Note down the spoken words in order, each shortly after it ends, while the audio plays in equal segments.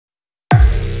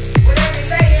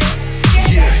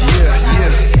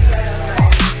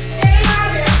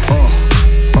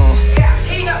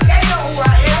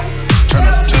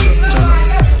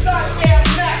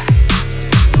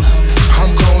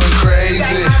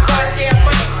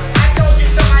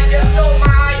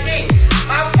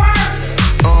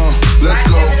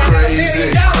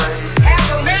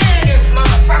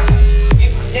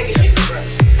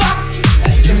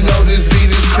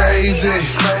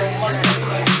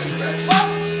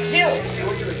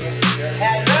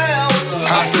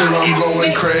feel I'm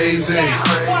going crazy.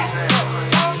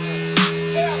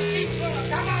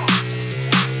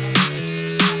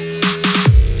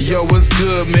 Yo, what's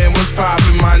good, man? What's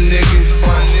poppin', my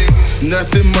nigga?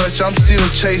 Nothing much, I'm still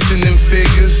chasing them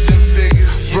figures.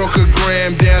 Broke a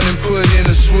gram down and put in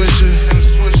a swisher.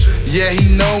 Yeah,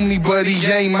 he know me, but he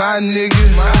ain't my nigga.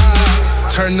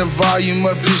 Turn the volume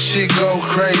up, this shit go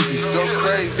crazy.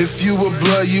 If you a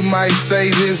blood, you might say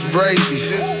this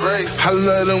brazy. I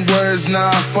love them words,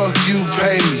 nah, fuck you,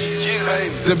 pay me.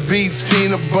 The beats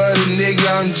peanut butter, nigga,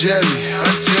 I'm jelly.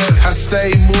 I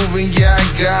stay moving, yeah, I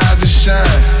gotta shine.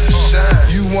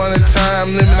 You want a time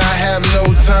limit, I have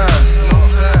no time.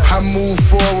 I move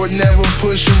forward, never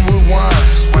push and rewind.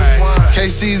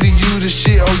 KCZ, you the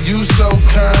shit, oh you so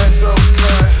kind.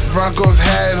 Broncos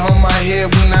hat on my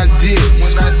head when I did.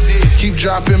 Keep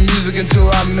dropping music until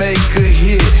I make a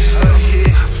hit.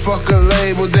 Fuck a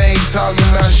label, they ain't talking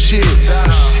about shit.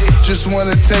 Just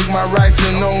wanna take my rights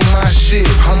and own my shit.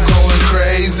 I'm going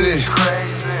crazy.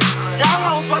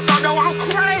 Y'all supposed to know I'm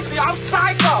crazy, I'm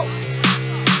psycho.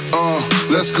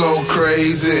 Let's go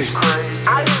crazy.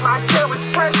 I need my children's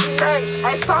fresh today.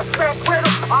 Ain't talk back with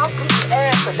them, I'll beat your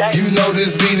ass today. You know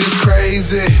this beat is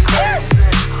crazy.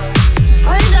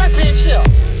 Bring that bitch here.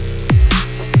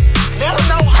 Let them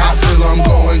know I feel I'm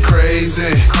going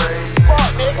crazy.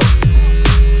 Fuck, nigga.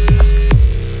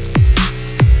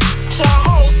 Y'all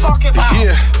hoes talking about.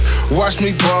 Yeah, watch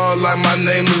me ball like my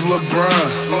name is LeBron.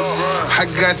 I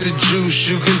got the juice,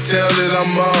 you can tell that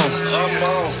I'm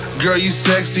on. Girl, you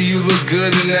sexy, you look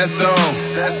good in that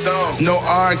thong. No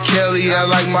R. Kelly, I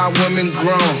like my women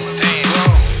grown.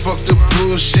 Fuck the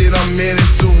bullshit, I'm in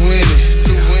it to win it.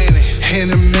 In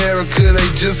America, they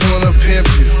just wanna pimp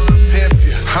you.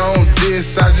 I don't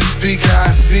diss, I just speak how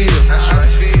I feel.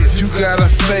 You got a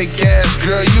fake ass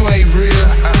girl, you ain't real.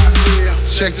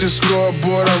 Check the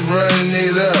scoreboard, I'm running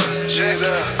it up.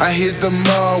 I hit the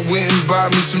mall, went and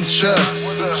bought me some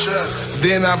chucks.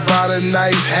 Then I bought a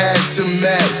nice hat to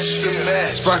match.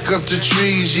 Spark up the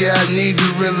trees, yeah, I need to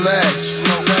relax.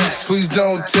 Please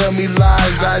don't tell me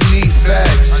lies, I need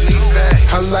facts.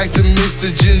 I like to mix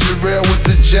the ginger ale with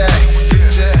the jack.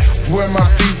 Where my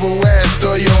people at,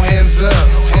 throw your hands up.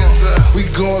 We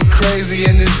going crazy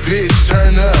and this bitch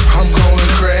turn up. I'm going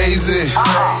crazy.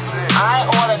 I ain't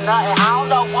ordered nothing. I don't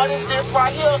know what is this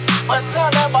right here, but tell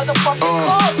that motherfucking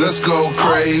club. Let's go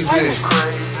crazy.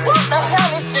 What the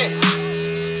hell is this?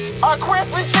 A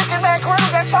crispy chicken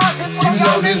McGriddle that charges for you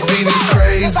know this beat is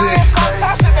crazy.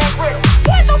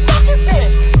 What the fuck is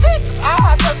this? I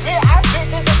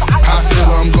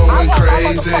feel I'm going crazy.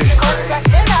 What is this?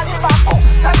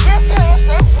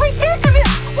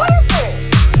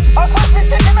 A crispy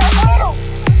chicken McGriddle.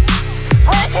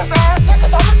 Break his ass,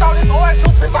 niggas. I'm gonna throw this orange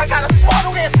juice, bitch. I gotta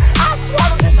swallow this. I'll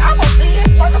swallow this. I'm gonna beat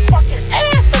his motherfucking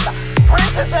ass.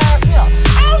 Bring his ass here.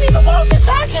 I don't even want this.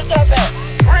 Y'all get that back.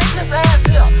 Bring his ass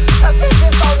here. Cause he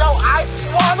just don't know I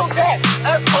swallowed that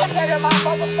and put that in my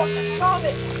motherfucking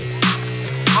stomach.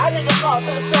 I need to talk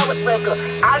to the sandwich maker.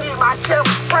 I need my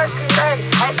sandwich fresh today.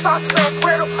 Ain't talk back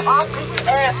with him. I'll beat his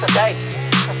ass today.